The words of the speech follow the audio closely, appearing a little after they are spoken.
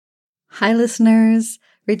Hi, listeners.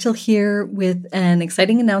 Rachel here with an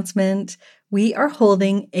exciting announcement. We are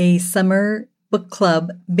holding a summer book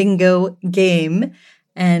club bingo game,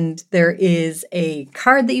 and there is a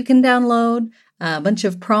card that you can download, a bunch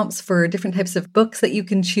of prompts for different types of books that you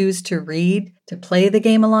can choose to read to play the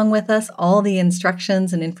game along with us. All the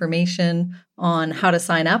instructions and information on how to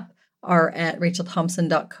sign up are at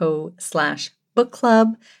rachelthompson.co/book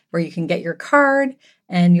club, where you can get your card.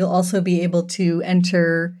 And you'll also be able to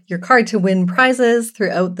enter your card to win prizes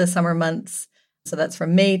throughout the summer months. So that's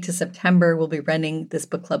from May to September. We'll be running this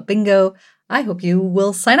book club bingo. I hope you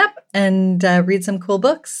will sign up and read some cool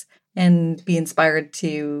books and be inspired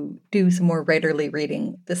to do some more writerly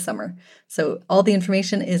reading this summer. So all the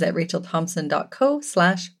information is at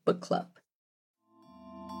rachelthompson.co/book club.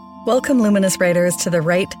 Welcome, Luminous Writers, to the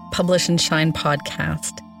Write, Publish, and Shine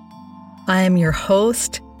podcast. I am your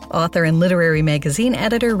host, author and literary magazine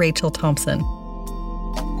editor, Rachel Thompson.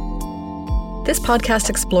 This podcast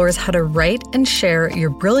explores how to write and share your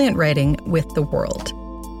brilliant writing with the world.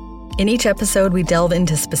 In each episode, we delve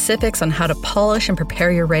into specifics on how to polish and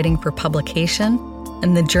prepare your writing for publication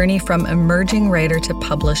and the journey from emerging writer to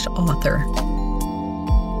published author.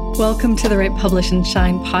 Welcome to the Write, Publish, and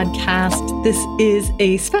Shine podcast. This is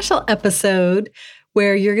a special episode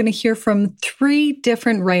where you're going to hear from 3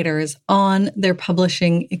 different writers on their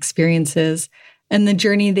publishing experiences and the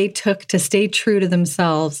journey they took to stay true to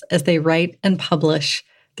themselves as they write and publish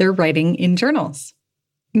their writing in journals.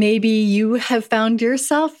 Maybe you have found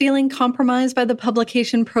yourself feeling compromised by the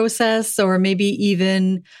publication process, or maybe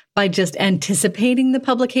even by just anticipating the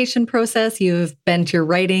publication process. You've bent your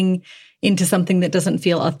writing into something that doesn't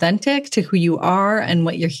feel authentic to who you are and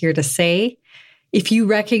what you're here to say. If you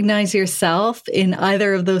recognize yourself in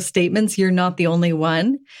either of those statements, you're not the only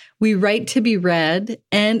one. We write to be read,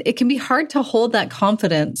 and it can be hard to hold that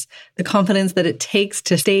confidence, the confidence that it takes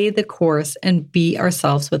to stay the course and be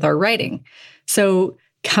ourselves with our writing. So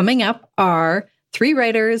coming up are 3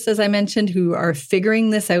 writers, as I mentioned, who are figuring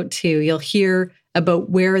this out too. You'll hear about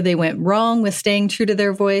where they went wrong with staying true to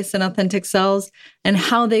their voice and authentic selves, and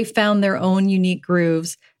how they found their own unique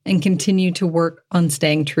grooves and continue to work on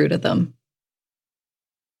staying true to them.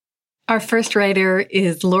 Our first writer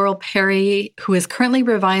is Laurel Parry, who is currently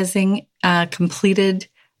revising a completed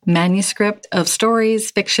manuscript of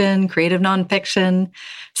stories, fiction, creative nonfiction.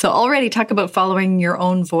 So already talk about following your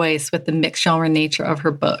own voice with the mixed genre nature of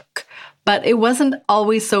her book. But it wasn't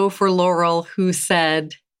always so for Laurel, who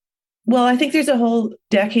said, well, I think there's a whole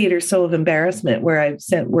decade or so of embarrassment where I've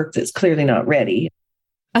sent work that's clearly not ready.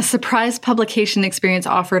 A surprise publication experience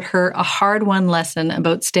offered her a hard-won lesson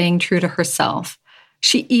about staying true to herself.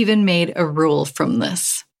 She even made a rule from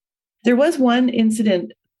this. There was one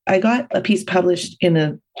incident. I got a piece published in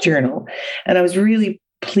a journal, and I was really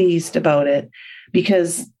pleased about it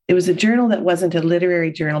because it was a journal that wasn't a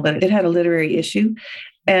literary journal, but it had a literary issue.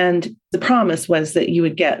 And the promise was that you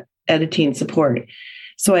would get editing support.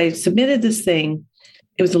 So I submitted this thing.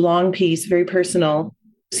 It was a long piece, very personal,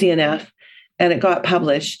 CNF, and it got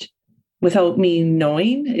published without me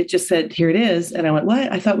knowing. It just said, here it is. And I went,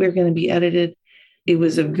 what? I thought we were going to be edited. It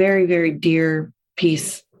was a very, very dear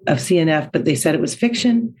piece of CNF, but they said it was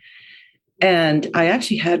fiction. And I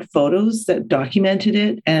actually had photos that documented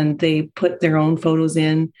it, and they put their own photos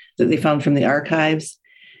in that they found from the archives.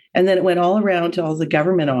 And then it went all around to all the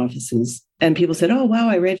government offices, and people said, oh, wow,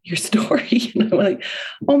 I read your story. And I'm like,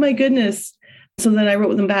 oh my goodness. So then I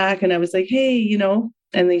wrote them back and I was like, hey,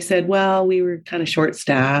 and they said, well, we were kind of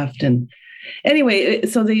short-staffed. And anyway,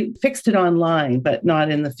 so they fixed it online, but not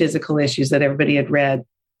in the physical issues that everybody had read.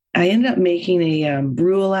 I ended up making a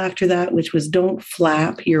rule after that, which was don't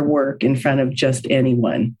flap your work in front of just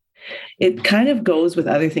anyone. It kind of goes with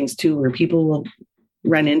other things too, where people will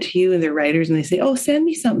run into you and they're writers and they say, oh, send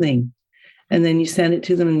me something. And then you send it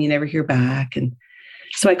to them and you never hear back. And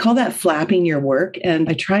so I call that flapping your work. And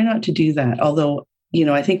I try not to do that. Although,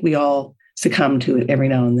 I think we all succumb to it every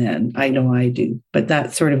now and then. I know I do, but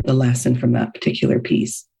that's sort of the lesson from that particular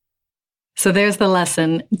piece. So there's the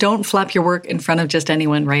lesson. Don't flap your work in front of just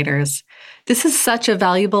anyone, writers. This is such a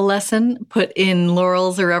valuable lesson put in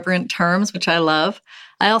Laurel's irreverent terms, which I love.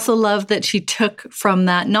 I also love that she took from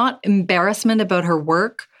that not embarrassment about her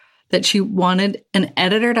work, that she wanted an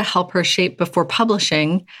editor to help her shape before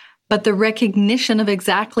publishing, but the recognition of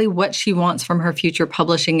exactly what she wants from her future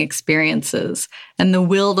publishing experiences and the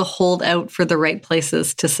will to hold out for the right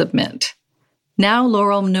places to submit. Now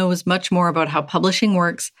Laurel knows much more about how publishing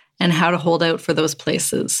works and how to hold out for those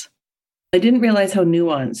places. I didn't realize how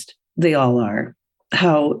nuanced they all are,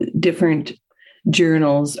 how different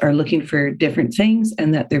journals are looking for different things,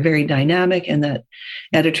 and that they're very dynamic, and that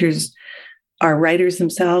editors are writers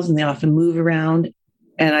themselves, and they often move around.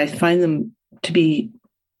 And I find them to be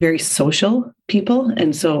very social people.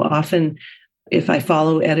 And so often, if I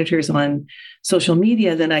follow editors on social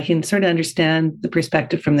media, then I can sort of understand the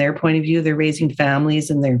perspective from their point of view. They're raising families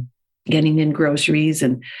and they're getting in groceries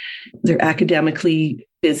and they're academically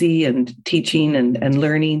busy and teaching and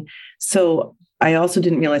learning. So I also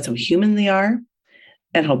didn't realize how human they are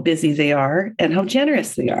and how busy they are and how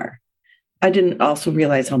generous they are. I didn't also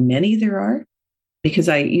realize how many there are, because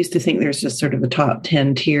I used to think there's just sort of a top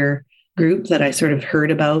 10 tier group that I sort of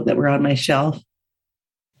heard about that were on my shelf.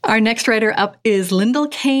 Our next writer up is Lyndall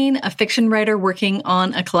Cain, a fiction writer working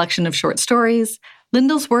on a collection of short stories.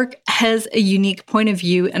 Lyndall's work has a unique point of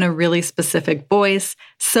view and a really specific voice,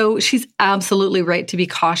 so she's absolutely right to be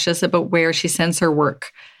cautious about where she sends her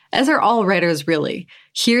work, as are all writers really.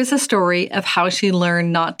 Here's a story of how she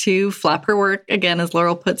learned not to flap her work, again, as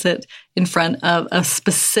Laurel puts it, in front of a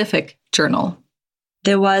specific journal.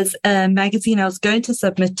 There was a magazine I was going to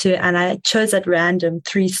submit to, and I chose at random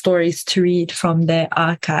 3 stories to read from their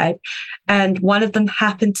archive. And one of them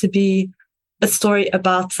happened to be a story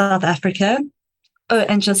about South Africa. Oh,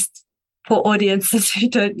 and just for audiences who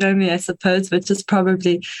don't know me, I suppose, which is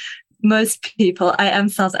probably most people, I am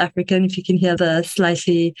South African, if you can hear the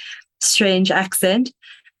slightly strange accent.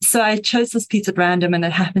 So I chose this piece at random, and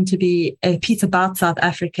it happened to be a piece about South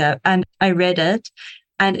Africa. And I read it,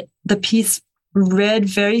 and the piece read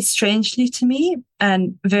very strangely to me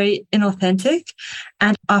and very inauthentic.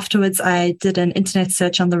 And afterwards, I did an internet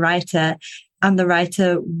search on the writer, and the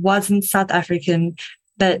writer wasn't South African,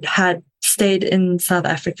 but had stayed in South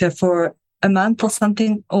Africa for a month or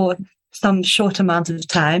something, or some short amount of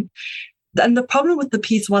time. And the problem with the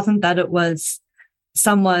piece wasn't that it was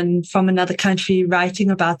someone from another country writing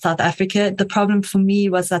about South Africa. The problem for me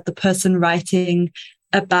was that the person writing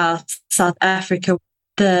about South Africa,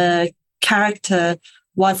 the character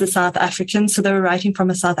was a South African, so they were writing from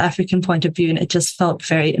a South African point of view, and it just felt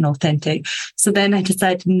very inauthentic. So then I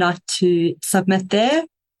decided not to submit there.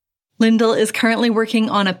 Lyndall is currently working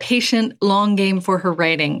on a patient long game for her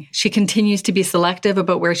writing. She continues to be selective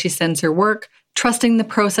about where she sends her work, trusting the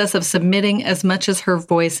process of submitting as much as her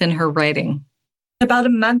voice in her writing. About a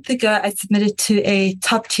month ago, I submitted to a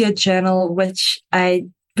top-tier journal, which I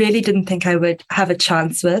really didn't think I would have a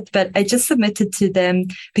chance with, but I just submitted to them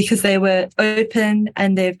because they were open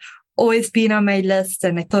and they've always been on my list,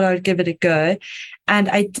 and I thought I would give it a go. And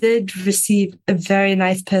I did receive a very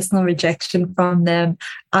nice personal rejection from them,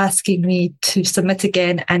 asking me to submit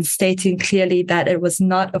again and stating clearly that it was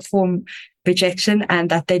not a form rejection and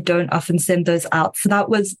that they don't often send those out. So that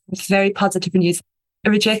was very positive news. A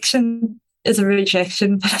rejection is a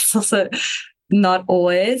rejection, but it's also not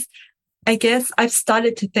always. I guess I've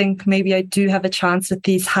started to think maybe I do have a chance with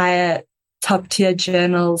these higher top tier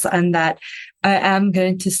journals, and that I am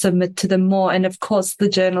going to submit to them more. And of course, the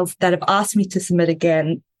journals that have asked me to submit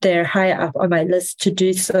again, they're higher up on my list to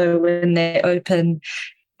do so when they open.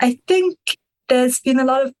 I think there's been a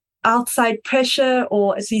lot of outside pressure,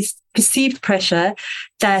 or at least perceived pressure,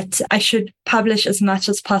 that I should publish as much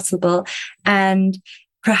as possible, and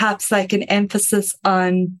perhaps like an emphasis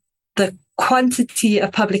on the quantity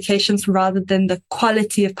of publications rather than the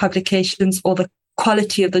quality of publications or the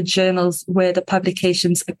quality of the journals where the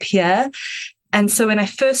publications appear. And so when I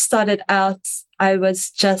first started out, I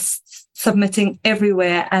was just submitting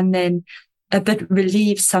everywhere, and then a bit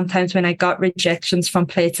relieved sometimes when I got rejections from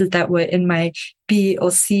places that were in my B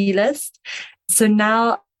or C list. So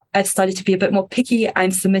now I've started to be a bit more picky.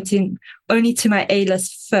 I'm submitting only to my A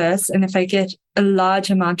list first. And if I get a large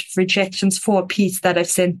amount of rejections for a piece that I've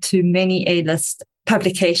sent to many A list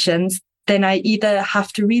publications, then I either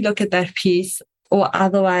have to relook at that piece, or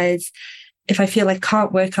otherwise, if I feel I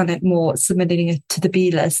can't work on it more, submitting it to the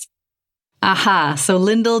B list. Aha. So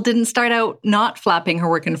Lyndall didn't start out not flapping her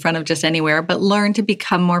work in front of just anywhere, but learned to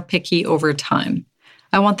become more picky over time.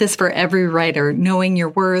 I want this for every writer: knowing your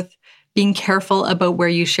worth, being careful about where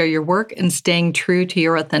you share your work, and staying true to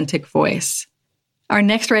your authentic voice. Our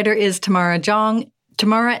next writer is Tamara Jong.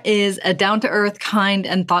 Tamara is a down-to-earth, kind,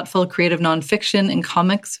 and thoughtful creative nonfiction and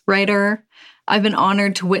comics writer. I've been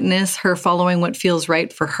honored to witness her following what feels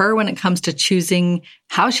right for her when it comes to choosing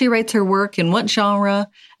how she writes her work in what genre,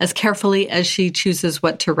 as carefully as she chooses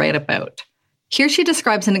what to write about. Here she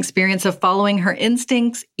describes an experience of following her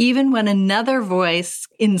instincts, even when another voice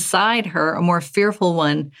inside her, a more fearful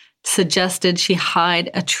one, suggested she hide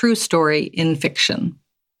a true story in fiction.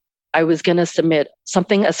 I was going to submit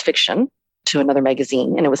something as fiction to another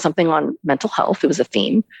magazine, and it was something on mental health. It was a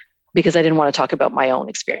theme, because I didn't want to talk about my own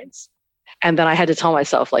experience. And then I had to tell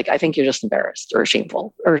myself, like, I think you're just embarrassed or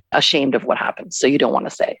shameful or ashamed of what happened, so you don't want to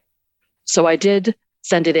say. So I did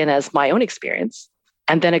send it in as my own experience.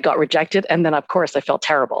 And then it got rejected. And then, of course, I felt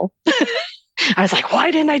terrible. I was like,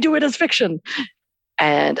 why didn't I do it as fiction?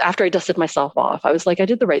 And after I dusted myself off, I was like, I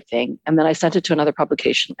did the right thing. And then I sent it to another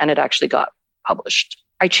publication and it actually got published.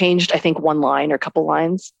 I changed, I think, one line or a couple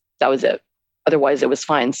lines. That was it. Otherwise, it was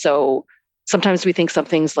fine. So sometimes we think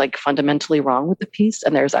something's like fundamentally wrong with the piece,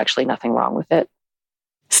 and there's actually nothing wrong with it.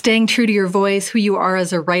 Staying true to your voice, who you are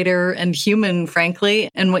as a writer and human, frankly,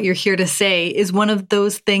 and what you're here to say is one of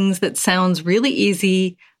those things that sounds really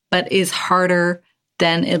easy, but is harder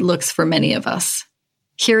than it looks for many of us.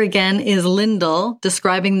 Here again is Lyndall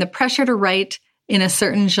describing the pressure to write in a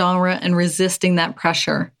certain genre and resisting that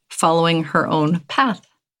pressure, following her own path.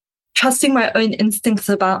 Trusting my own instincts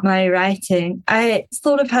about my writing, I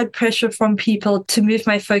sort of had pressure from people to move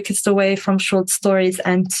my focus away from short stories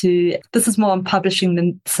and to, this is more on publishing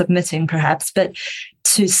than submitting perhaps, but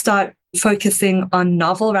to start focusing on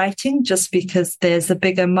novel writing just because there's a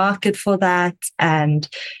bigger market for that and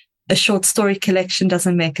a short story collection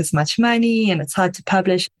doesn't make as much money and it's hard to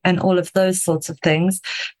publish and all of those sorts of things.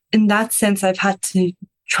 In that sense, I've had to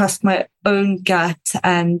trust my own gut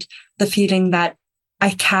and the feeling that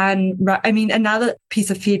I can, another piece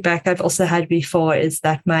of feedback I've also had before is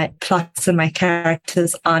that my plots and my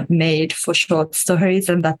characters aren't made for short stories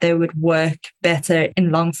and that they would work better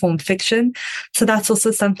in long form fiction. So that's also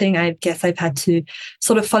something I guess I've had to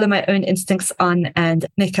sort of follow my own instincts on and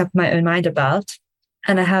make up my own mind about.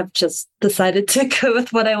 And I have just decided to go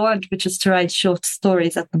with what I want, which is to write short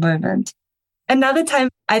stories at the moment. Another time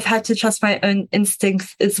I've had to trust my own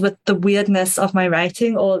instincts is with the weirdness of my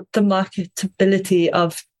writing or the marketability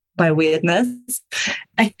of my weirdness.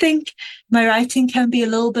 I think my writing can be a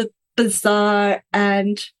little bit bizarre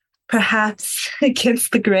and perhaps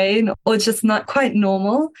against the grain or just not quite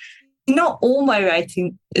normal. Not all my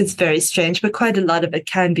writing is very strange, but quite a lot of it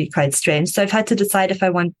can be quite strange. So I've had to decide if I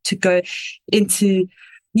want to go into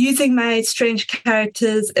using my strange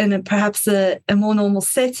characters in perhaps a more normal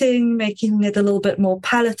setting, making it a little bit more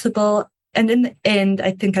palatable. And in the end,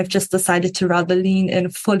 I think I've just decided to rather lean in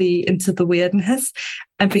fully into the weirdness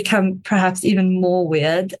and become perhaps even more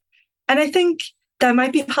weird. And I think that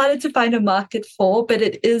might be harder to find a market for, but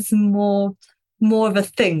it is more of a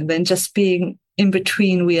thing than just being in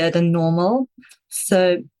between weird and normal.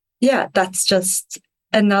 So yeah, that's just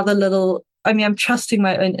another little, I'm trusting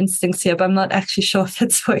my own instincts here, but I'm not actually sure if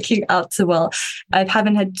it's working out so well. I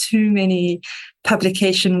haven't had too many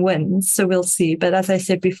publication wins, so we'll see. But as I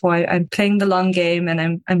said before, I'm playing the long game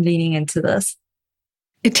and I'm leaning into this.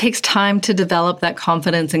 It takes time to develop that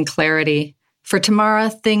confidence and clarity. For Tamara,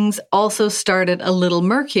 things also started a little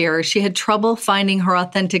murkier. She had trouble finding her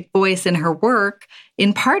authentic voice in her work,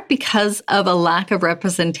 in part because of a lack of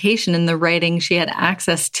representation in the writing she had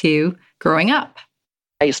access to growing up.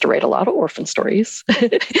 I used to write a lot of orphan stories,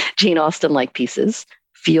 Jane Austen-like pieces,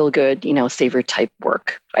 feel good, savor type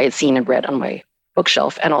work I had seen and read on my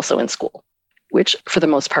bookshelf and also in school, which for the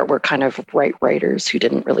most part were kind of writers who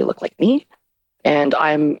didn't really look like me. And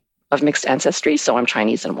I'm of mixed ancestry, so I'm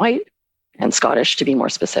Chinese and white and Scottish to be more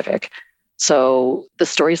specific. So the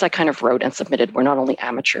stories I kind of wrote and submitted were not only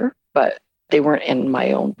amateur, but they weren't in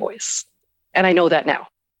my own voice. And I know that now,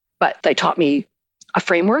 but they taught me a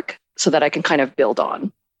framework so that I can kind of build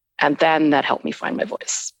on. And then that helped me find my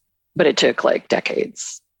voice. But it took like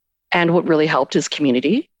decades. And what really helped is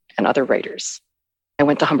community and other writers. I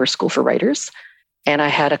went to Humber School for Writers and I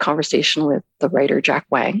had a conversation with the writer Jack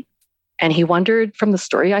Wang. And he wondered from the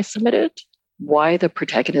story I submitted why the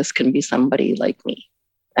protagonist couldn't be somebody like me.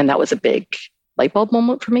 And that was a big light bulb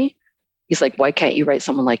moment for me. He's like, why can't you write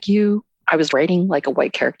someone like you? I was writing like a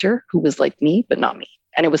white character who was like me, but not me.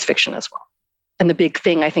 And it was fiction as well. And the big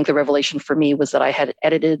thing, I think the revelation for me was that I had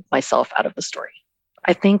edited myself out of the story.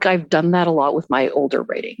 I think I've done that a lot with my older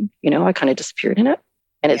writing. I kind of disappeared in it.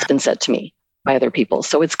 And it's been said to me by other people.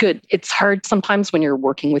 So it's good. It's hard sometimes when you're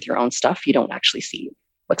working with your own stuff, you don't actually see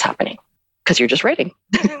what's happening because you're just writing.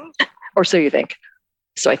 Or so you think.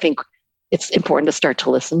 So I think it's important to start to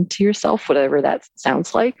listen to yourself, whatever that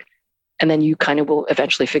sounds like. And then you kind of will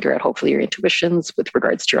eventually figure out, hopefully, your intuitions with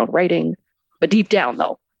regards to your own writing. But deep down,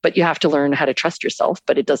 though, but you have to learn how to trust yourself.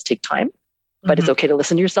 But it does take time. But it's okay to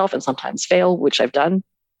listen to yourself and sometimes fail, which I've done.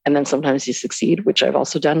 And then sometimes you succeed, which I've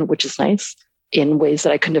also done, which is nice, in ways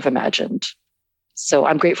that I couldn't have imagined. So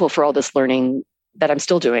I'm grateful for all this learning that I'm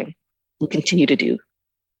still doing and continue to do.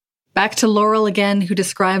 Back to Laurel again, who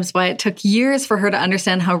describes why it took years for her to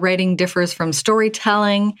understand how writing differs from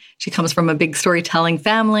storytelling. She comes from a big storytelling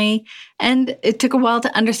family, and it took a while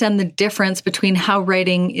to understand the difference between how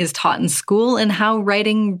writing is taught in school and how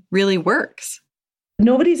writing really works.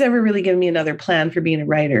 Nobody's ever really given me another plan for being a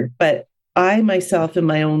writer, but I myself am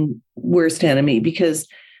my own worst enemy because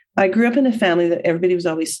I grew up in a family that everybody was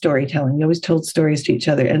always storytelling. We always told stories to each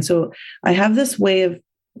other. And so I have this way of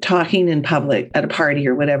talking in public at a party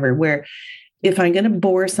or whatever, where if I'm going to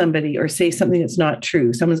bore somebody or say something that's not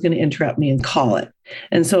true, someone's going to interrupt me and call it.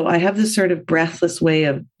 And so I have this sort of breathless way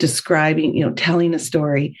of describing, telling a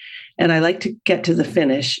story. And I like to get to the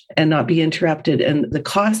finish and not be interrupted. And the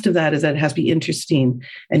cost of that is that it has to be interesting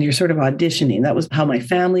and you're sort of auditioning. That was how my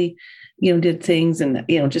family, did things and,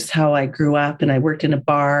 just how I grew up. And I worked in a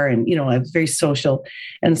bar and, I was very social.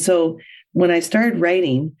 And so when I started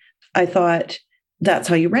writing, I thought that's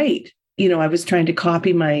how you write. I was trying to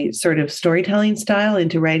copy my sort of storytelling style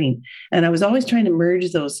into writing. And I was always trying to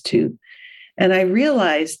merge those two. And I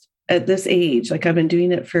realized at this age, like I've been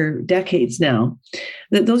doing it for decades now,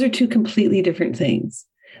 that those are two completely different things.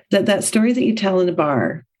 That story that you tell in a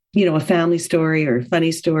bar, a family story or a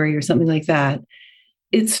funny story or something like that,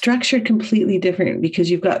 it's structured completely different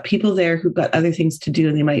because you've got people there who've got other things to do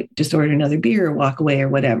and they might just order another beer or walk away or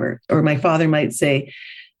whatever. Or my father might say,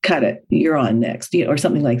 cut it, you're on next, or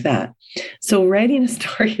something like that. So writing a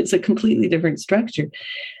story is a completely different structure.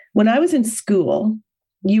 When I was in school,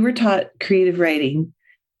 you were taught creative writing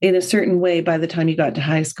in a certain way by the time you got to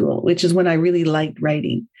high school, which is when I really liked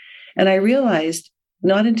writing. And I realized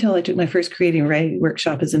not until I took my first creative writing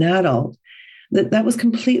workshop as an adult, that was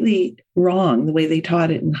completely wrong, the way they taught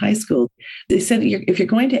it in high school. They said, if you're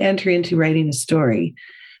going to enter into writing a story,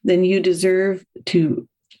 then you deserve to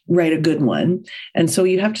write a good one. And so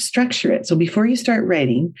you have to structure it. So before you start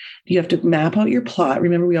writing, you have to map out your plot.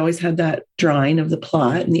 Remember, we always had that drawing of the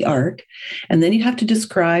plot and the arc. And then you have to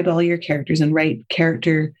describe all your characters and write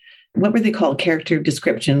what were they called? Character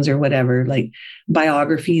descriptions or whatever, like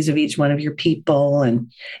biographies of each one of your people. And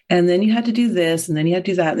then you had to do this, and then you had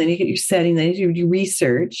to do that. And then you get your setting, then you do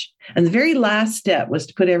research. And the very last step was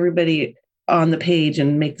to put everybody on the page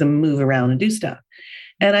and make them move around and do stuff.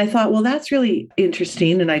 And I thought, well, that's really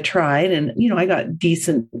interesting. And I tried and, I got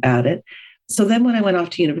decent at it. So then when I went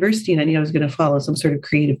off to university and I knew I was going to follow some sort of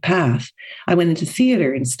creative path, I went into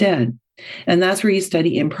theater instead. And that's where you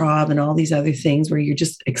study improv and all these other things where you're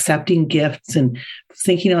just accepting gifts and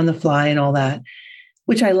thinking on the fly and all that,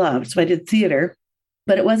 which I loved. So I did theater.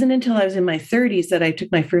 But it wasn't until I was in my 30s that I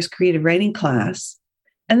took my first creative writing class.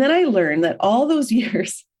 And then I learned that all those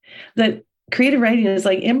years that creative writing is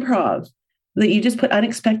like improv, that you just put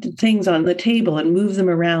unexpected things on the table and move them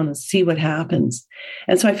around and see what happens.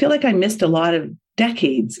 And so I feel like I missed a lot of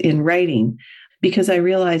decades in writing because I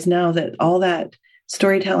realize now that all that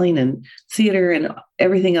storytelling and theater and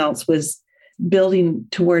everything else was building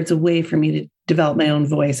towards a way for me to develop my own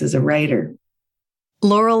voice as a writer.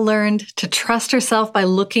 Laurel learned to trust herself by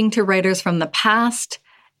looking to writers from the past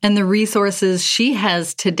and the resources she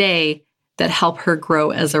has today that help her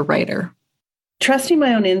grow as a writer. Trusting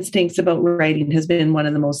my own instincts about writing has been one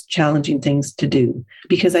of the most challenging things to do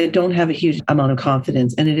because I don't have a huge amount of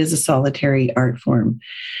confidence and it is a solitary art form.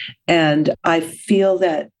 And I feel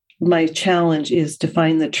that my challenge is to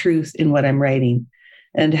find the truth in what I'm writing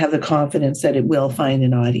and to have the confidence that it will find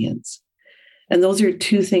an audience. And those are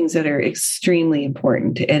two things that are extremely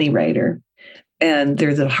important to any writer. And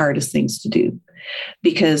they're the hardest things to do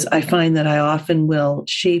because I find that I often will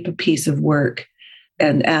shape a piece of work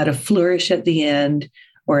and add a flourish at the end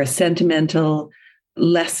or a sentimental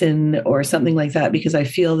lesson or something like that because I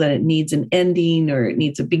feel that it needs an ending or it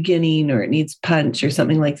needs a beginning or it needs punch or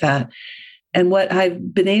something like that. And what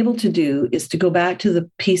I've been able to do is to go back to the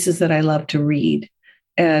pieces that I love to read.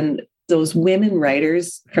 And those women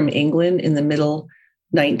writers from England in the middle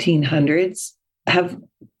 1900s have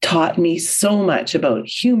taught me so much about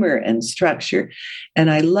humor and structure.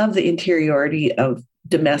 And I love the interiority of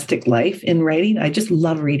domestic life in writing. I just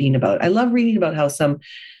love reading about it. I love reading about how some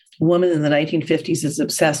woman in the 1950s is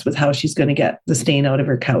obsessed with how she's going to get the stain out of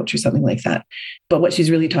her couch or something like that. But what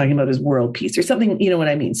she's really talking about is world peace or something, you know what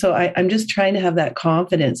I mean? So I'm just trying to have that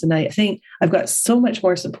confidence. And I think I've got so much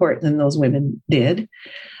more support than those women did.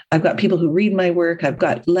 I've got people who read my work. I've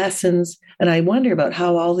got lessons. And I wonder about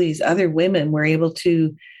how all these other women were able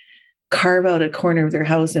to carve out a corner of their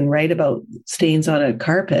house and write about stains on a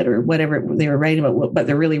carpet or whatever they were writing about, but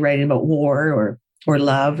they're really writing about war or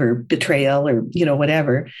love or betrayal or,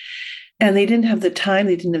 whatever. And they didn't have the time.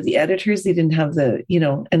 They didn't have the editors. They didn't have the,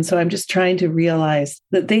 and so I'm just trying to realize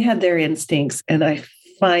that they had their instincts. And I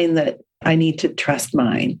find that I need to trust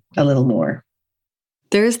mine a little more.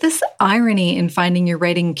 There's this irony in finding your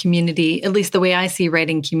writing community, at least the way I see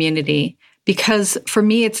writing community, because for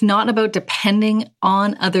me, it's not about depending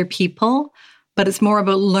on other people, but it's more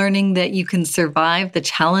about learning that you can survive the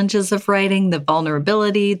challenges of writing, the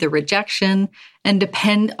vulnerability, the rejection, and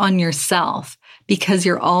depend on yourself because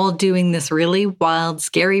you're all doing this really wild,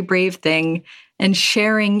 scary, brave thing and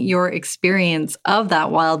sharing your experience of that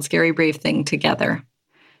wild, scary, brave thing together.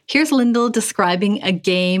 Here's Lyndall describing a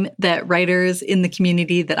game that writers in the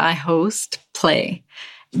community that I host play.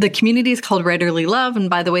 The community is called Writerly Love. And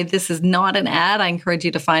by the way, this is not an ad. I encourage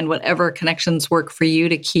you to find whatever connections work for you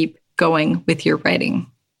to keep going with your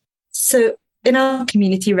writing. So in our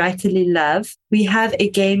community, Writerly Love, we have a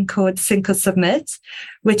game called Sync or Submit,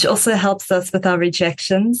 which also helps us with our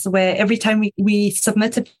rejections, where every time we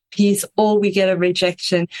submit a piece or we get a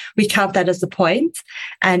rejection, we count that as a point.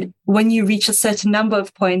 And when you reach a certain number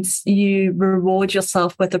of points, you reward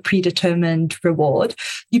yourself with a predetermined reward.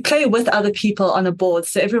 You play with other people on a board,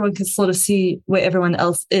 so everyone can sort of see where everyone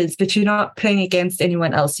else is, but you're not playing against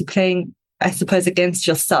anyone else. You're playing, I suppose, against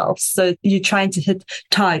yourself. So you're trying to hit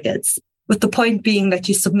targets, with the point being that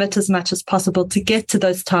you submit as much as possible to get to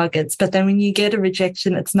those targets. But then when you get a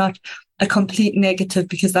rejection, it's not a complete negative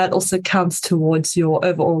because that also counts towards your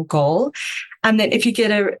overall goal. And then if you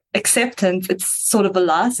get an acceptance, it's sort of a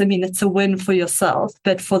loss. I mean, it's a win for yourself,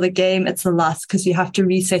 but for the game, it's a loss because you have to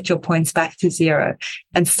reset your points back to 0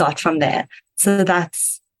 and start from there. So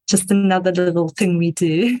that's just another little thing we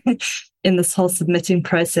do in this whole submitting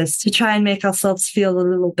process to try and make ourselves feel a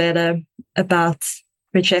little better about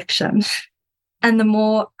rejection. And the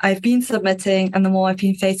more I've been submitting and the more I've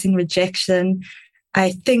been facing rejection,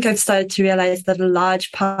 I think I've started to realize that a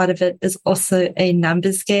large part of it is also a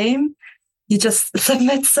numbers game. You just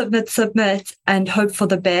submit, and hope for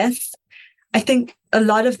the best. I think a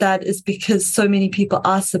lot of that is because so many people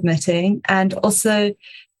are submitting. And also,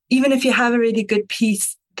 even if you have a really good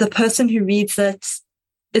piece, the person who reads it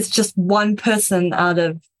is just one person out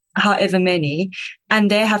of however many,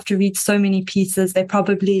 and they have to read so many pieces. They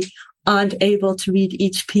probably aren't able to read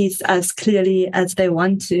each piece as clearly as they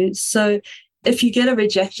want to. So if you get a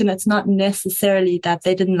rejection, it's not necessarily that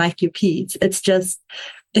they didn't like your piece. It's just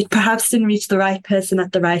it perhaps didn't reach the right person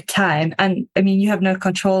at the right time. And I mean, you have no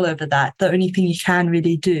control over that. The only thing you can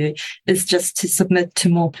really do is just to submit to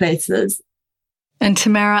more places. And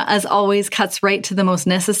Tamara, as always, cuts right to the most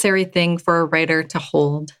necessary thing for a writer to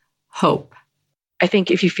hold: hope. I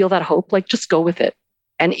think if you feel that hope, like just go with it.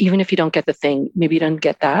 And even if you don't get the thing, maybe you don't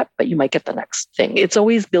get that, but you might get the next thing. It's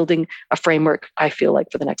always building a framework, I feel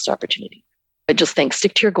like, for the next opportunity. I just think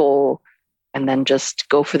stick to your goal and then just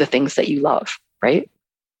go for the things that you love, right?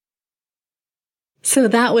 So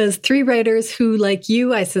that was 3 writers who, like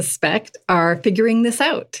you, I suspect, are figuring this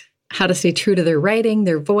out. How to stay true to their writing,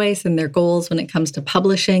 their voice, and their goals when it comes to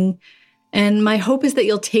publishing. And my hope is that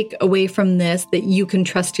you'll take away from this that you can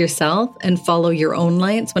trust yourself and follow your own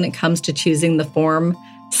lights when it comes to choosing the form,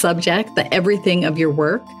 subject, the everything of your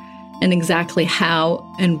work, and exactly how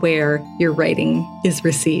and where your writing is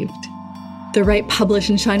received. The Write, Publish,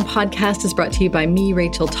 and Shine podcast is brought to you by me,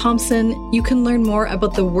 Rachel Thompson. You can learn more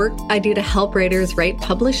about the work I do to help writers write,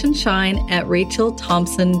 publish, and shine at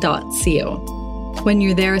rachelthompson.co. When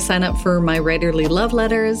you're there, sign up for my Writerly Love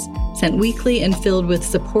letters, sent weekly and filled with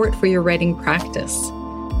support for your writing practice.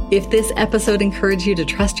 If this episode encouraged you to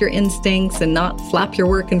trust your instincts and not flap your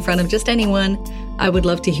work in front of just anyone, I would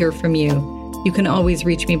love to hear from you. You can always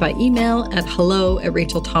reach me by email at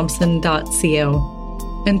hello@rachelthompson.co.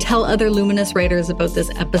 And tell other luminous writers about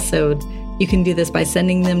this episode. You can do this by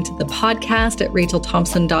sending them to the podcast at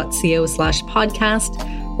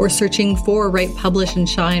rachelthompson.co/podcast or searching for Write, Publish, and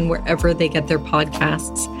Shine wherever they get their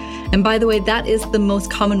podcasts. And by the way, that is the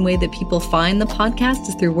most common way that people find the podcast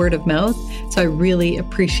is through word of mouth. So I really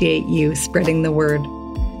appreciate you spreading the word.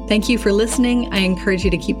 Thank you for listening. I encourage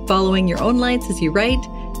you to keep following your own lights as you write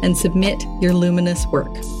and submit your luminous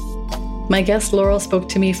work. My guest Laurel spoke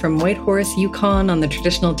to me from Whitehorse, Yukon, on the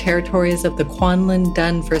traditional territories of the Kwanlin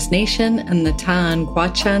Dun First Nation and the Taan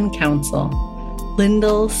Kwachan Council.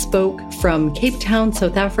 Lyndall spoke from Cape Town,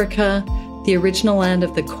 South Africa, the original land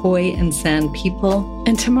of the Khoi and San people.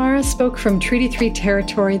 And Tamara spoke from Treaty 3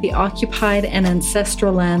 territory, the occupied and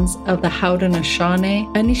ancestral lands of the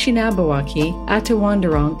Haudenosaunee, Anishinaabe,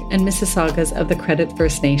 Atawandaronk, and Mississaugas of the Credit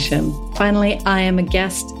First Nation. Finally, I am a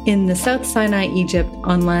guest in the South Sinai, Egypt,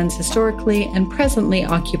 on lands historically and presently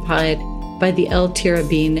occupied by the El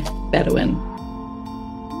Tirabin Bedouin.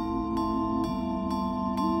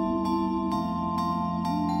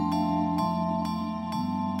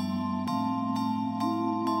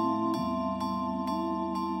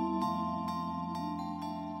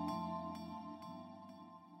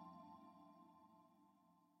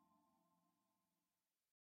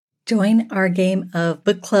 Join our game of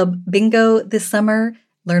book club bingo this summer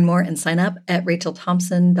Learn more and sign up at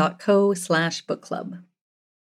rachelthompson.co/book club.